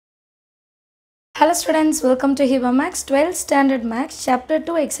Hello students, welcome to Hiba Max 12th Standard Max Chapter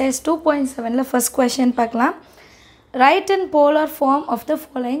 2 Exercise 2.7 la first question பார்க்கலாம். Write in polar form of the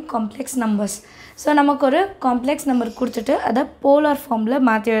following complex numbers. So நமக்கு ஒரு complex number கொடுத்துட்டு அதை polar formல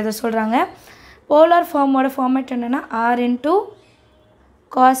மாற்றி எழுத சொல்கிறாங்க. Polar form ஓட format என்னன்னா r into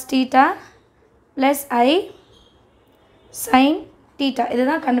cos theta plus I sin theta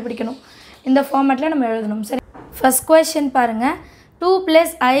இதுதான் கண்டுபிடிக்கணும். இந்த formatல நம்ம எழுதணும். சரி, first question பாருங்க. 2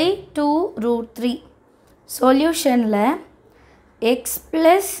 plus I 2 root 3. Solution la x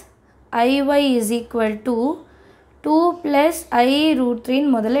plus iy is equal to 2 plus I root 3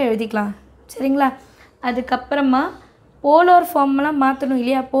 முதல்ல எழுதிக்கலாம். சரிங்களா? அதுக்கப்புறமா போலார் ஃபார்ம்லாம் மாற்றணும்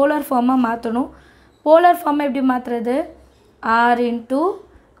இல்லையா? போலார் ஃபார்மாக மாற்றணும். போலார் ஃபார்மை எப்படி மாற்றுறது? r into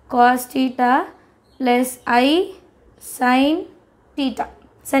cos theta plus I sin theta.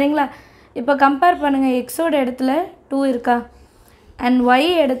 சரிங்களா? இப்போ கம்பேர் பண்ணுங்கள். எக்ஸோட இடத்துல 2 இருக்கா? and y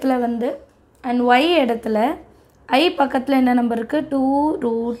இடத்துல வந்து y இடத்துல I பக்கத்தில் என்ன நம்பர் இருக்குது? 2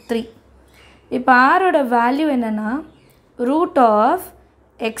 root 3. இப்போ r ஓட வேல்யூ என்னென்னா root of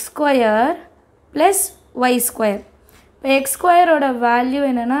x square plus y square. இப்போ x square ஓட வேல்யூ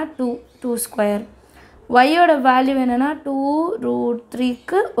என்னென்னா 2 square. y ஓட வேல்யூ என்னென்னா 2 root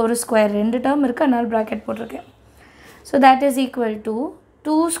 3க்கு ஒரு ஸ்கொயர். ரெண்டு டேர்ம் இருக்குது, அதனால் ப்ராக்கெட் போட்டிருக்கேன். So that is equal to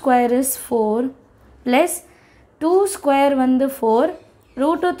 2 square is 4 plus 2 square வந்து 4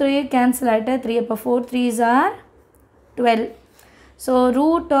 root 3 cancel ஆகிட்ட 3 அப்போ 4 3s are 12. So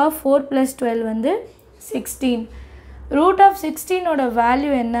root of 4 plus 12 வந்து 16. root of 16 ஓட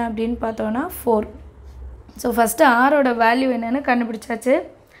வேல்யூ என்ன அப்படின்னு பார்த்தோன்னா 4. ஸோ ஃபஸ்ட்டு ஆரோட வேல்யூ என்னென்னு கண்டுபிடிச்சாச்சு.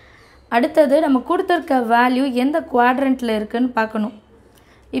 அடுத்தது நம்ம கொடுத்துருக்க வேல்யூ எந்த குவாட்ரண்ட்டில் இருக்குதுன்னு பார்க்கணும்.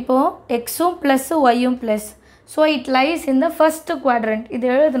 இப்போது எக்ஸும் ப்ளஸ்ஸும் ஒய்யும் plus. So it lies in the first quadrant. இது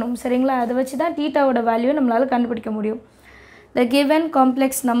எழுதணும். சரிங்களா? அதை வச்சு தான் தீட்டாவோட வேல்யூ நம்மளால் கண்டுபிடிக்க முடியும். The given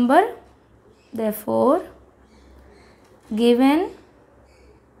complex number, therefore given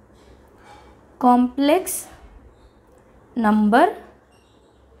complex number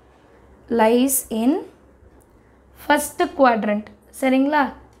lies in first quadrant. சரிங்களா?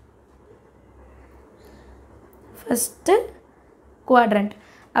 first quadrant.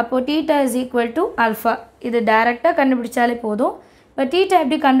 அப்போ theta is equal to alpha. இது டைரெக்டாக கண்டுபிடிச்சாலே போதும். இப்போ theta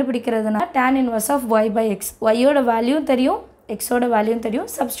எப்படி கண்டுபிடிக்கிறதுனா tan inverse of y by x. y-ஓட வேல்யூவும் தெரியும், x-ஓட வேல்யூவும் தெரியும்.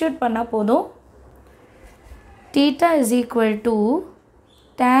 சப்ஸ்டியூட் பண்ணால் போதும். theta is equal to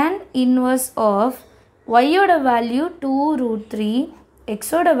tan inverse of y-ஓட value 2 root 3,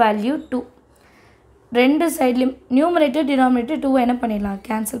 x-ஓட value 2. ரெண்டு சைட்லையும் நியூமரேட்டர் டினாமினேட்டர் 2 என்ன பண்ணிடலாம்?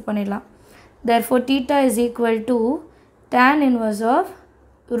 கேன்சல் பண்ணிடலாம். therefore theta is equal to tan inverse of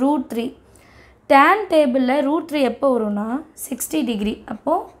root 3. tan டேபிளில் root 3 எப்போ வரும்னா 60 டிகிரி.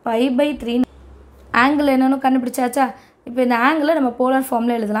 அப்போது pi by 3 ஆங்கிள் என்னன்னு கண்டுபிடிச்சாச்சா? இப்போ இந்த ஆங்கிளை நம்ம போலார்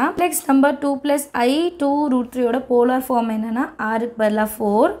ஃபார்மில் எழுதலாம். Complex number 2 plus I 2 root 3 polar form என்னென்னா ஆருக்கு பதிலாக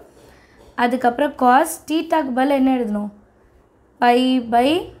 4. அதுக்கப்புறம் காஸ் தீட்டாக்கு பதிலாக என்ன எழுதணும்? pi by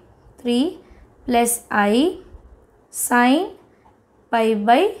 3 plus I sin pi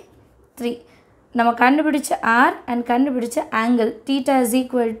by 3. நம்ம கண்டுபிடிச்ச r அண்ட் கண்டுபிடிச்ச angle theta is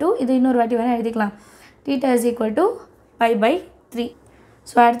equal to, இது இன்னொரு வாட்டி வேணால் எழுதிக்கலாம், theta is equal to pi by 3.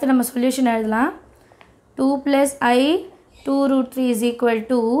 So அடுத்து நம்ம சொல்யூஷன் எழுதலாம். 2 plus I 2 root 3 is equal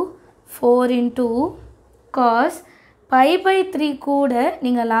to 4 into cos pi by 3 கூட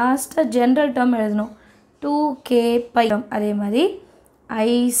நீங்கள் லாஸ்ட்டாக ஜென்ரல் டேர்ம் எழுதணும் 2k pi. அதே மாதிரி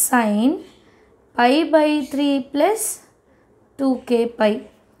I sin pi by 3 plus 2k pi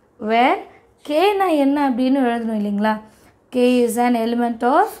where k நான் என்ன அப்படின்னு எழுதணும் இல்லைங்களா? k is an element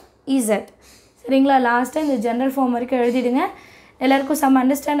of z. சரிங்களா? லாஸ்ட்டாக இந்த ஜென்ரல் ஃபார்ம் வரைக்கும் எழுதிடுங்க. எல்லாருக்கும் சம்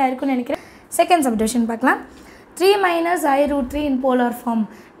அண்டர்ஸ்டாண்ட் ஆயிருக்கும்னு நினைக்கிறேன். செகண்ட் சப்டிவிஷன் பார்க்கலாம். 3 minus I root 3 in polar form.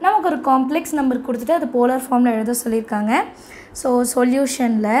 நமக்கு ஒரு காம்ப்ளெக்ஸ் நம்பர் கொடுத்துட்டு அது போலார் ஃபார்மில் எழுத சொல்லியிருக்காங்க. So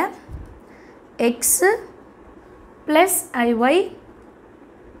சொல்யூஷனில் x plus iy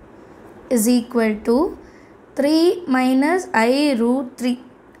is equal to 3 minus I root 3.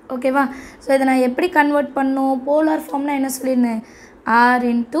 ஓகேவா? ஸோ இதை நான் எப்படி கன்வெர்ட் பண்ணும்? போலார் ஃபார்ம்னா என்ன சொல்லியிருந்தேன்? r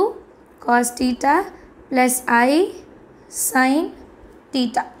into cos theta plus I sin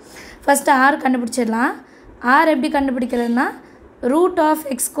theta. First r கண்டுபிடிச்சிடலாம். r எப்படி கண்டுபிடிக்கிறதுனா root of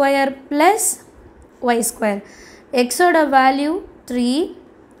x square plus y square. x-ஓட value 3,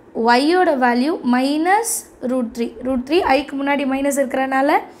 y-ஓட value minus root 3. root 3 ஐக்கு முன்னாடி மைனஸ் இருக்கிறனால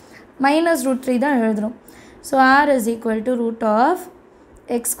மைனஸ் root 3 தான் எழுதணும். So r is equal to root of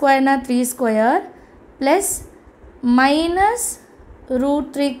x square na 3 square plus minus root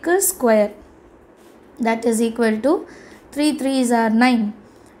 3க்கு square. That is equal to 3 3s are 9.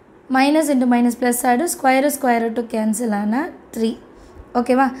 Minus into minus plus side square to cancel ana 3.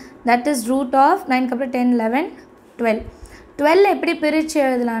 ஓகேவா that is root of 9க்கு அப்புறம் 10 11 12 12 எப்படி பிரித்து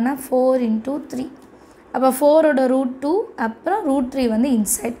எழுதலான்னா 4 into 3 அப்போ 4ஓட root 2 அப்புறம் root 3 வந்து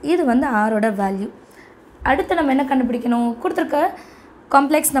inside இது வந்து ஆரோட வேல்யூ அடுத்து நம்ம என்ன கண்டுபிடிக்கணும் கொடுத்துருக்க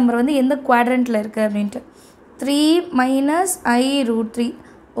காம்ப்ளெக்ஸ் நம்பர் வந்து எந்த குவாட்ரண்ட்டில் இருக்குது அப்படின்ட்டு 3 மைனஸ் ஐ ரூட் 3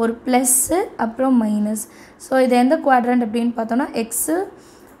 ஒரு ப்ளஸ்ஸு அப்புறம் மைனஸ் ஸோ இது எந்த குவாட்ரண்ட் அப்படின்னு பார்த்தோன்னா எக்ஸு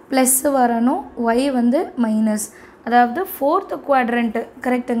ப்ளஸ்ஸு வரணும் ஒய் வந்து மைனஸ் அதாவது ஃபோர்த்து குவாட்ரண்ட்டு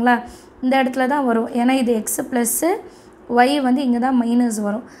கரெக்டுங்களா இந்த இடத்துல தான் வரும் ஏன்னா இது எக்ஸு ப்ளஸ்ஸு ஒய் வந்து இங்கே தான் மைனஸ்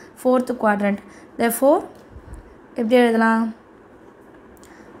வரும் ஃபோர்த்து குவாட்ரண்ட் therefore எப்படி எழுதலாம்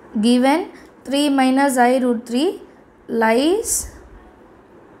given 3 minus I root 3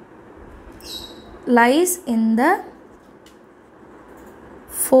 lies in the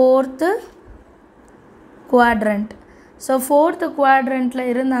fourth quadrant. So fourth quadrantல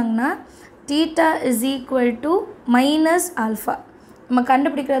இருந்தாங்கன்னா theta is equal to minus alpha நம்ம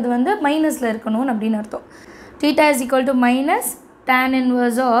கண்டுபிடிக்கிறது வந்து மைனஸில் இருக்கணும் அப்படின்னு அர்த்தம் theta is equal to minus tan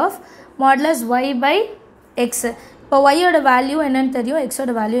inverse of modulus y by x இப்போ y ஓட வேல்யூ என்னன்னு தெரியும் x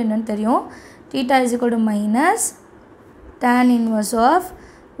ஓட வேல்யூ என்னன்னு தெரியும் theta is equal to minus tan inverse of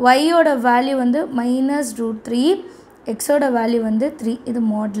y ஓட வேல்யூ வந்து minus root 3 x ஓட வேல்யூ வந்து 3 இது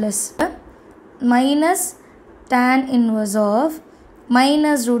modulus minus tan inverse of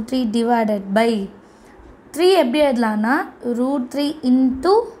minus root 3 divided by 3 எப்படி எழுதலாம்னா root 3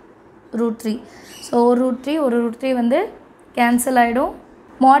 into root 3 so root 3 ஒரு root 3 வந்து கேன்சல் ஆகிடும்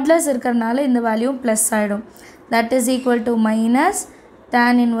modulus இருக்கிறனால இந்த வேல்யூ ப்ளஸ் ஆகிடும் that is equal to minus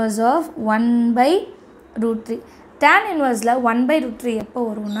tan inverse of 1 by root 3 tan inverseல 1 by root 3 எப்போ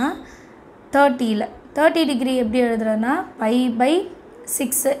வரும்னா 30ல் 30 degree எப்படி எழுதுறேன்னா pi by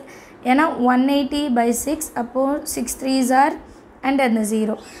 6 ஏன்னா 180 by 6 அப்போது 6 3s are and then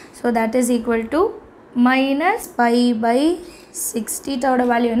 0 so that is equal to minus pi by 6 thetaவோட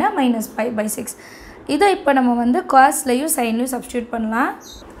value என்ன minus pi by 6 இதை இப்போ நம்ம வந்து காஸ்லையும் சைன்லையும் சப்ஸ்டியூட் பண்ணலாம்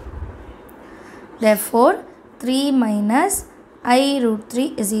therefore 3 minus I root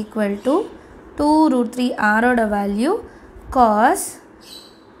 3 is equal to 2 root 3 r ஓட value cos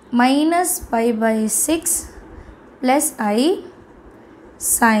minus pi by 6 plus I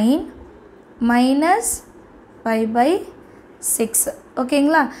sin minus pi by 6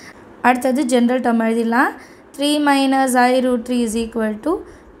 ஓகேங்களா அடுத்தது general term எழுதிடலாம் 3 minus I root 3 is equal to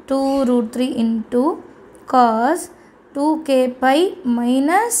 2 root 3 into cos 2k pi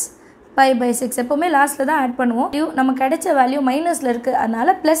minus pi by 6 எப்போவுமே லாஸ்ட்டில் தான் add பண்ணுவோம் நம்ம கிடைச்ச வேல்யூ மைனஸில் இருக்குது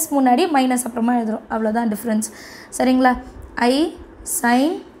அதனால் ப்ளஸ் முன்னாடி மைனஸ் அப்புறமா எழுதுகிறோம் அவ்வளோதான் டிஃப்ரென்ஸ் சரிங்களா I sin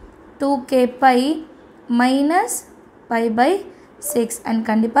 2k pi minus pi by 6 and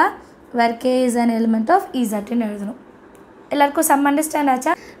கண்டிப்பாக where k is an element of zன்னு எழுதணும் எல்லாருக்கும் சம் அண்டர்ஸ்டாண்ட்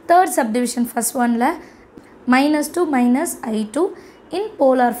ஆச்சா தேர்ட் சப்டிவிஷன் ஃபர்ஸ்ட் ஒனில் -2 minus I2 in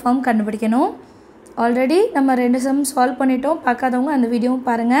polar form கண்டுபிடிக்கணும் ஆல்ரெடி நம்ம 2 சம் சால்வ் பண்ணிட்டோம் பார்க்காதவங்க அந்த வீடியோவும்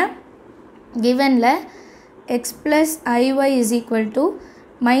பாருங்கள் givenல x plus iy is equal to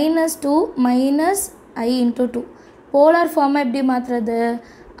 -2 minus I into 2 polar form எப்படி மாற்றுறது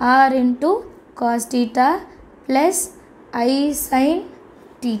r into cos theta plus I sin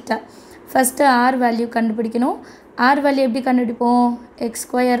theta first r value கண்டுபிடிக்கணும் r வேல்யூ எப்படி கண்டுபிடிப்போம் x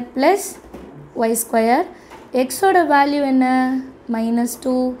square plus y square x ஓட வேல்யூ என்ன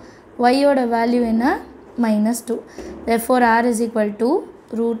 -2 y ஓட value என்ன -2 therefore r is equal to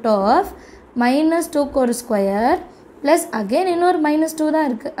root of -2க்கு ஒரு ஸ்கொயர் ப்ளஸ் அகெயின் இன்னொரு -2 தான்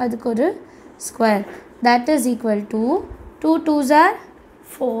இருக்குது அதுக்கு ஒரு square that is equal to 2 2s are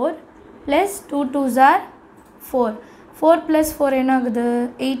 4 plus 2 2s are 4 4 plus 4 என்ன ஆகுது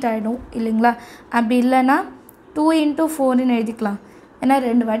 8 ஆகிடும் இல்லைங்களா அப்படி இல்லைன்னா 2 into 4ன்னு எழுதிக்கலாம் ஏன்னா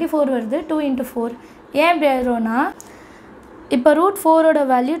 2 வாட்டி 4 வருது 2 into 4 ஏன் இப்படி எழுதுறோன்னா இப்போ ரூட் 4ஓட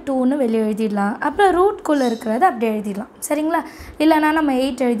வேல்யூ 2ன்னு வெளியே எழுதிடலாம் அப்புறம் ரூட்குள்ளே இருக்கிறத அப்படியே எழுதிடலாம் சரிங்களா இல்லைனா நம்ம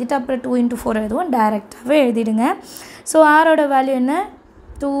 8 எழுதிட்டு அப்புறம் 2 into 4 எழுதுவோம் டைரெக்டாகவே எழுதிடுங்க ஸோ ஆரோட வேல்யூ என்ன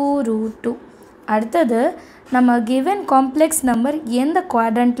 2 root 2 அடுத்தது நம்ம கிவன் காம்ப்ளெக்ஸ் நம்பர் எந்த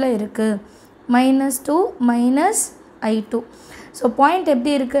குவாட்ரண்ட்டில் இருக்குது -2 minus I2 ஸோ பாயிண்ட்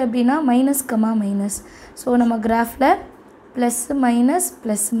எப்படி இருக்குது அப்படின்னா மைனஸ் கமா மைனஸ் ஸோ நம்ம கிராஃபில் plus minus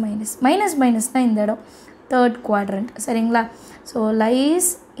plus minus minus மைனஸ்னால் இந்த இடம் third quadrant சரிங்களா so lies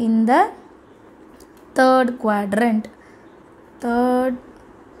in the third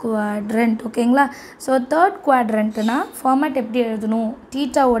quadrant ஓகேங்களா ஸோ தேர்ட் குவாட்ரண்ட்னா ஃபார்மேட் எப்படி எழுதணும்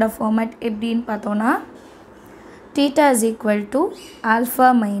தீட்டாவோட ஃபார்மேட் எப்படின்னு பார்த்தோன்னா theta is equal to alpha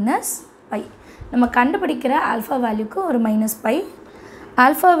minus by நம்ம கண்டுபிடிக்கிற ஆல்ஃபா வேல்யூக்கு ஒரு மைனஸ் பை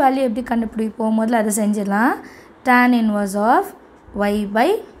ஆல்ஃபா வேல்யூ எப்படி கண்டுபிடிப்போம் முதல்ல அதை செஞ்சிடலாம் tan inverse of y by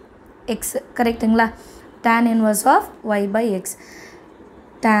x கரெக்டுங்களா tan inverse of y by x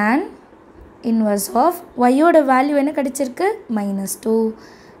tan inverse of y ஓட வேல்யூ என்ன கிடைச்சிருக்கு -2,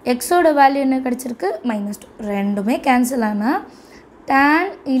 x ஓட வேல்யூ என்ன கிடைச்சிருக்கு -2. ரெண்டுமே கேன்சல் ஆனால் tan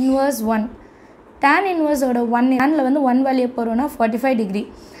inverse 1, tan inverse ஓட 1 tanல வந்து 1 வேல்யூ போகிறோன்னா 45 degree,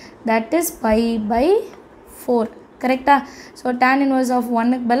 that is pi by 4. கரெக்டா? ஸோ tan inverse of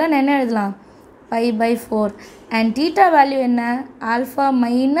 1க்கு பதிலாக நான் என்ன எழுதலாம் pi by 4 and theta value என்ன alpha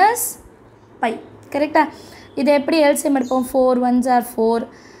minus pi. கரெக்டா? இதை எப்படி LCM எடுப்போம் 4 1s are 4,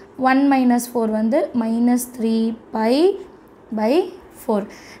 1 minus 4 வந்து -3 pi by 4.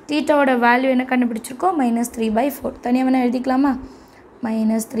 தீட்டாவோட வேல்யூ என்ன கண்டுபிடிச்சிருக்கோம் -3 by 4. தனியாக வேணால் எழுதிக்கலாமா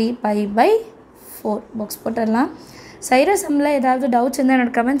 -3 pi by 4 பாக்ஸ் போட்டுடலாம். சைரோ சம்மில் ஏதாவது டவுட்ஸ் இருந்தால்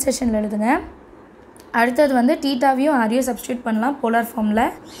என்னோட கமெண்ட் செஷனில் எழுதுங்க. அடுத்தது வந்து தீட்டாவையும் ஆரையும் சப்ஸ்டியூட் பண்ணலாம் போலார் ஃபார்மில்.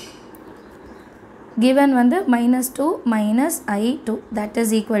 கிவன் வந்து -2 - i2 that is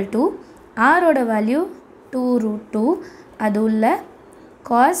equal to ஆரோட வேல்யூ 2√2, அது உள்ள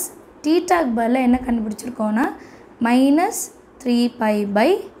cos தீட்டாக்கு பதிலாக என்ன கண்டுபிடிச்சிருக்கோன்னா -3 pi by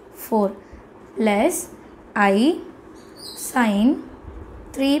 4 plus I sin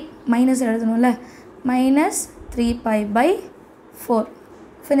 3 minus எழுதணும்ல -3 pi by 4.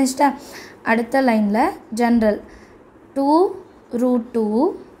 ஃபினிஷ்டா? அடுத்த லைனில் ஜென்ரல் 2√2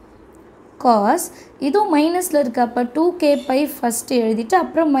 cos, இதுவும் மைனஸில் இருக்குது, அப்போ 2k pi ஃபஸ்ட்டு எழுதிட்டு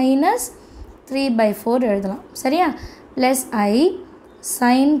அப்புறம் -3 by 4 எழுதலாம். சரியா? Plus I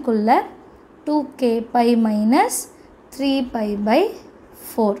சைன்குள்ள 2k pi -3 pi by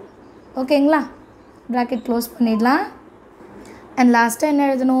 4. ஓகேங்களா? ப்ராக்கெட் க்ளோஸ் பண்ணிடலாம். அண்ட் லாஸ்ட்டாக என்ன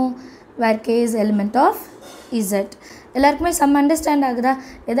எழுதணும் where k is element of z. எல்லாருக்குமே சம் அண்டர்ஸ்டாண்ட் ஆகுதா?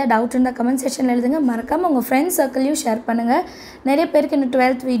 எதாவது டவுட் இருந்தால் கமெண்ட் செக்ஷனில் எழுதுங்க. மறக்காமல் உங்கள் ஃப்ரெண்ட்ஸ் சர்க்கிளையும் ஷேர் பண்ணுங்கள். நிறைய பேருக்கு இன்னும்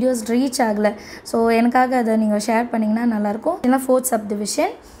 12th வீடியோஸ் ரீச் ஆகலை. ஸோ எனக்காக அதை நீங்கள் ஷேர் பண்ணிங்கன்னா நல்லாயிருக்கும். இதெல்லாம் 4th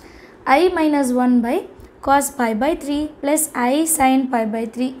subdivision. I - 1 by cos pi by 3 plus I sin pi by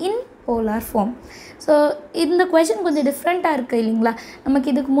 3 in polar form. So இந்த கொஷின் கொஞ்சம் டிஃப்ரெண்ட்டாக இருக்குது இல்லைங்களா? நமக்கு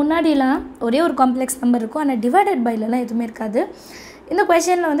இதுக்கு முன்னாடிலாம் ஒரே ஒரு காம்ப்ளெக்ஸ் நம்பர் இருக்கும், ஆனால் டிவைடட் பைலலாம் எதுவுமே இருக்காது. இந்த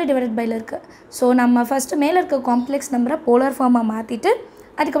கொஷனில் வந்து டிவைடட் பைல இருக்குது. ஸோ நம்ம ஃபஸ்ட்டு மேலே இருக்க காம்ப்ளெக்ஸ் நம்பரை போலார் ஃபார்மாக மாற்றிட்டு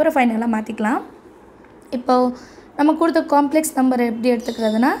அதுக்கப்புறம் ஃபைனலாக மாற்றிக்கலாம். இப்போது நம்ம கொடுத்த காம்ப்ளெக்ஸ் நம்பரை எப்படி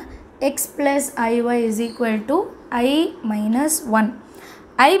எடுத்துக்கிறதுனா x plus iy is equal to I minus 1.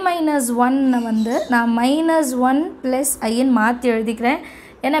 I minus 1 வந்து நான் -1 + iன்னு மாற்றி எழுதிக்கிறேன்.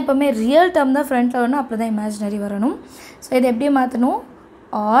 ஏன்னா எப்போவுமே ரியல் டேர்ம் தான் ஃப்ரண்ட்டில் வரணும், அப்போ தான் இமேஜினரி வரணும். ஸோ இதை எப்படி மாற்றணும்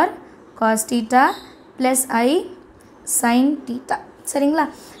or cos theta plus I sin theta. சரிங்களா?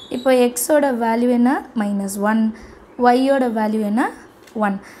 இப்போ எக்ஸோட வேல்யூ என்ன -1, ஒய்யோட வேல்யூ என்ன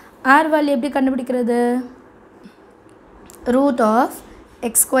 1. ஆர் வேல்யூ எப்படி கண்டுபிடிக்கிறது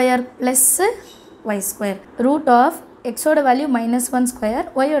 √(x² + y²). √(x) ஓட வேல்யூ -1²,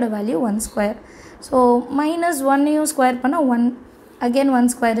 ஒய்யோட வேல்யூ 1². ஸோ -1ஐயும் ஸ்கொயர் பண்ணால் 1, again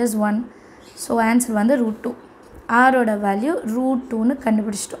 1² is 1. ஸோ ஆன்சர் வந்து √2. ஆரோட வேல்யூ √2ன்னு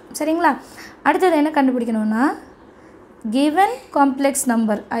கண்டுபிடிச்சிட்டோம். சரிங்களா? அடுத்தது என்ன கண்டுபிடிக்கணும்னா given complex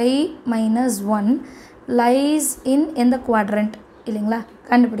number I minus 1 lies in எந்த quadrant இல்லைங்களா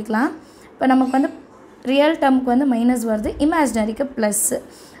கண்டுபிடிக்கலாம். இப்போ நமக்கு வந்து ரியல் டேர்முக்கு வந்து மைனஸ் வருது, இமேஜினரிக்கு ப்ளஸ்ஸு.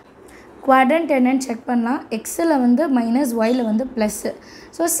 குவாட்ரண்ட் என்னன்னு செக் பண்ணலாம். எக்ஸில் வந்து மைனஸ், ஒயில் வந்து ப்ளஸ்ஸு.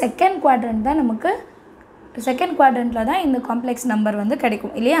 ஸோ செகண்ட் குவாட்ரண்ட் தான் நமக்கு, செகண்ட் குவாட்ரண்ட்டில் தான் இந்த காம்ப்ளெக்ஸ் நம்பர் வந்து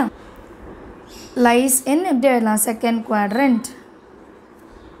கிடைக்கும் இல்லையா? லைஸ் இன் எப்படி எழுதலாம் செகண்ட் குவாட்ரண்ட்.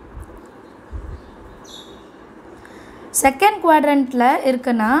 செகண்ட் குவாட்ரண்ட்டில்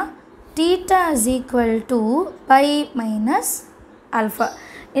இருக்குன்னா theta is equal to by minus alpha.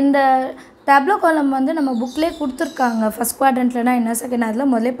 இந்த டேப்லோ காலம் வந்து நம்ம புக்லேயே கொடுத்துருக்காங்க. ஃபஸ்ட் குவாட்ரண்ட்லனா என்ன, செகண்ட் அதில்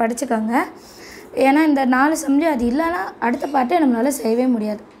முதல்ல படிச்சுக்காங்க. ஏன்னா இந்த 4 சம்லேயும் அது இல்லைன்னா அடுத்த பாட்டே நம்மளால் செய்யவே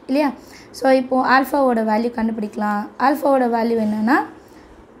முடியாது இல்லையா? ஸோ இப்போது ஆல்ஃபாவோட வேல்யூ கண்டுபிடிக்கலாம். ஆல்ஃபாவோட வேல்யூ என்னென்னா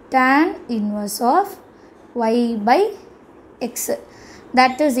tan inverse of y by x,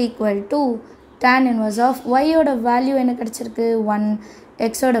 that is equal to tan inverse of y ஓட வேல்யூ என்ன கிடச்சிருக்கு 1,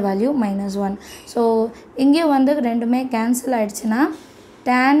 x ஓட வேல்யூ -1. ஸோ இங்கேயும் வந்து ரெண்டுமே கேன்சல் ஆகிடுச்சுன்னா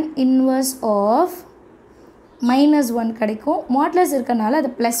tan inverse of -1 கிடைக்கும். மாட்லஸ் இருக்கனால அது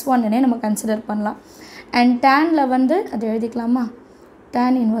 +1னே நம்ம கன்சிடர் பண்ணலாம். அண்ட் டேனில் வந்து அது எழுதிக்கலாமா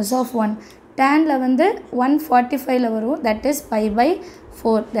tan inverse of 1. டேனில் வந்து 145ல் வரும், that is by by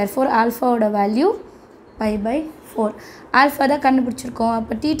 4. therefore ஆல்ஃபாவோட value by by 4. Alpha தான் கண்டுபிடிச்சிருக்கோம்.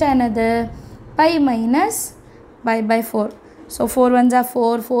 அப்போ தீட்டா என்னது by minus by by 4. So 4 1s are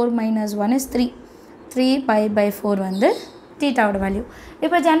 4, 4 minus 1 is 3. 3 by by 4 வந்து தீட்டாவோட வேல்யூ.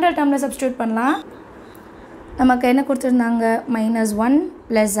 இப்போ ஜென்ரல் டேர்மில் சப்ஸ்டியூட் பண்ணலாம். நமக்கு என்ன கொடுத்துருந்தாங்க -1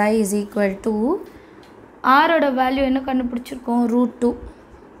 + I is equal to ஆரோட வேல்யூ என்ன கண்டுபிடிச்சிருக்கோம்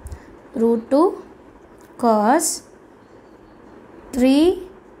 √2 cos 3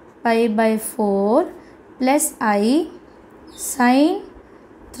 pi by 4 plus I sin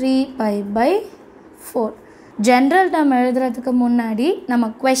 3 pi by 4. General term எழுதுறதுக்கு முன்னாடி நம்ம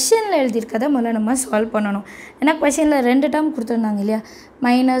கொஷனில் எழுதியிருக்கதை முதல்ல நம்ம சால்வ் பண்ணணும். ஏன்னா கொஷனில் 2 டேர்ம் கொடுத்துருந்தாங்க இல்லையா,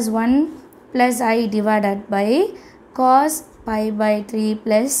 -1 + I divided by cos pi by 3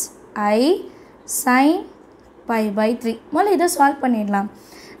 + I sin pi by 3. முதல்ல இதை சால்வ் பண்ணிடலாம்.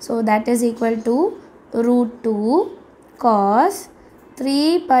 So that is equal to √2 cos 3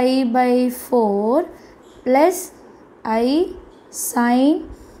 pi by 4 plus I sin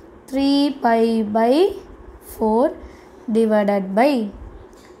 3 pi by 4 divided by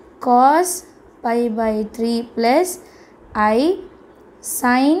cos pi by 3 plus I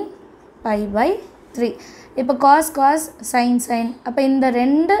sin pi by 3. இப்போ cos sin அப்போ இந்த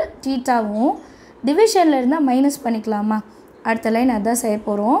 2 தீட்டாவும் டிவிஷனில் இருந்தால் minus பண்ணிக்கலாமா? அடுத்த லைன் அதான் செய்ய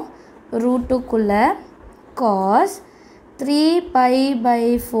போகிறோம். √2குள்ளே cos 3 pi by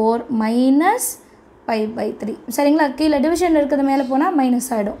 4 minus pi by 3. சரிங்களா, கீழே டிவிஷனில் இருக்கிறது மேலே போனால் மைனஸ்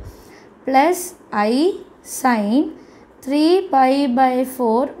ஆகிடும். Plus I sin 3 pi by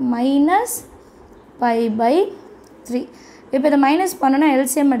 4 minus pi by 3. இப்போ இதை மைனஸ் பண்ணோன்னா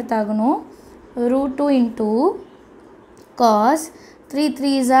LCM எடுத்தாகணும். √2 into cos 3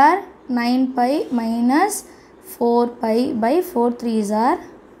 3s are 9 pi minus 4 pi by 4 3s are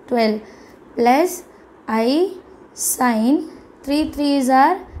 12 plus I sin 3 3s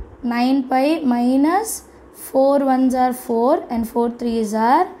are 9 pi minus 4 1s are 4 and 4 3s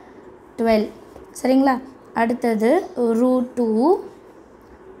are 12. சரிங்களா, அடுத்தது √2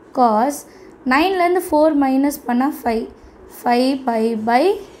 cos 9லேருந்து 4 minus பண்ணால் 5 pi by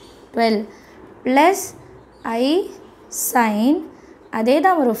 12 plus I sin அதே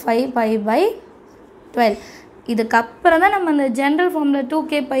தான் ஒரு 5 pi by 12. இதுக்கப்புறம் தான் நம்ம அந்த ஜென்ரல் ஃபார்மில்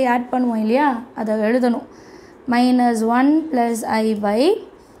 2k pi ஆட் பண்ணுவோம் இல்லையா, அதை எழுதணும். -1 + I by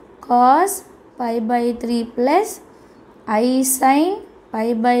cos pi by 3 plus I sin pi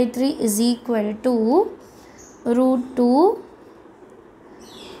by 3 is equal to √2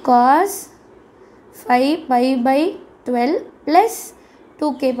 cos 5 pi by 12 plus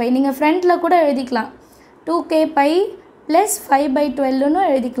 2k pi. நீங்கள் ஃப்ரண்ட்டில் கூட எழுதிக்கலாம். 2k pi plus 5 by 12ன்னு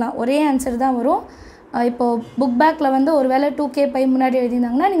எழுதிக்கலாம். ஒரே ஆன்சர் தான் வரும். இப்போது புக் பேக்கில் வந்து ஒரு வேளை 2k pi முன்னாடி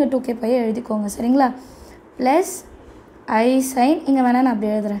எழுதியிருந்தாங்கன்னா நீங்கள் 2k pi எழுதிக்கோங்க. சரிங்களா, ப்ளஸ் I sin இங்கே வேணால் நான்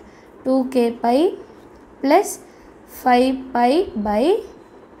அப்படி எழுதுகிறேன். 2k pi plus 5 pi by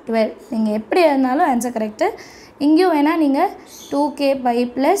 12. நீங்கள் எப்படி எழுதினாலும் ஆன்சர் கரெக்டு. இங்கேயும் வேணால் நீங்கள் 2k pi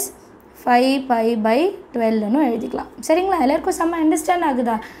plus 5 pi by 12ன்னு எழுதிக்கலாம். சரிங்களா, எல்லாருக்கும் செம்ம அண்டர்ஸ்டாண்ட்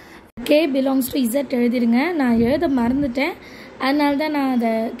ஆகுதா? k belongs to z எழுதிருங்க. நான் எழுத மறந்துட்டேன், அதனால தான் நான்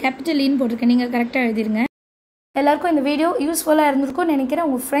அதை கேபிட்டல் இன் போட்டிருக்கேன். நீங்கள் கரெக்டாக எழுதிருங்க. எல்லாருக்கும் இந்த வீடியோ யூஸ்ஃபுல்லாக இருந்திருக்கும்னு நினைக்கிறேன்.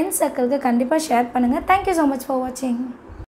 உங்கள் ஃப்ரெண்ட்ஸ் சர்க்கிளுக்கு கண்டிப்பாக ஷேர் பண்ணுங்கள். தேங்க்யூ ஸோ மச் ஃபார் வாட்சிங்.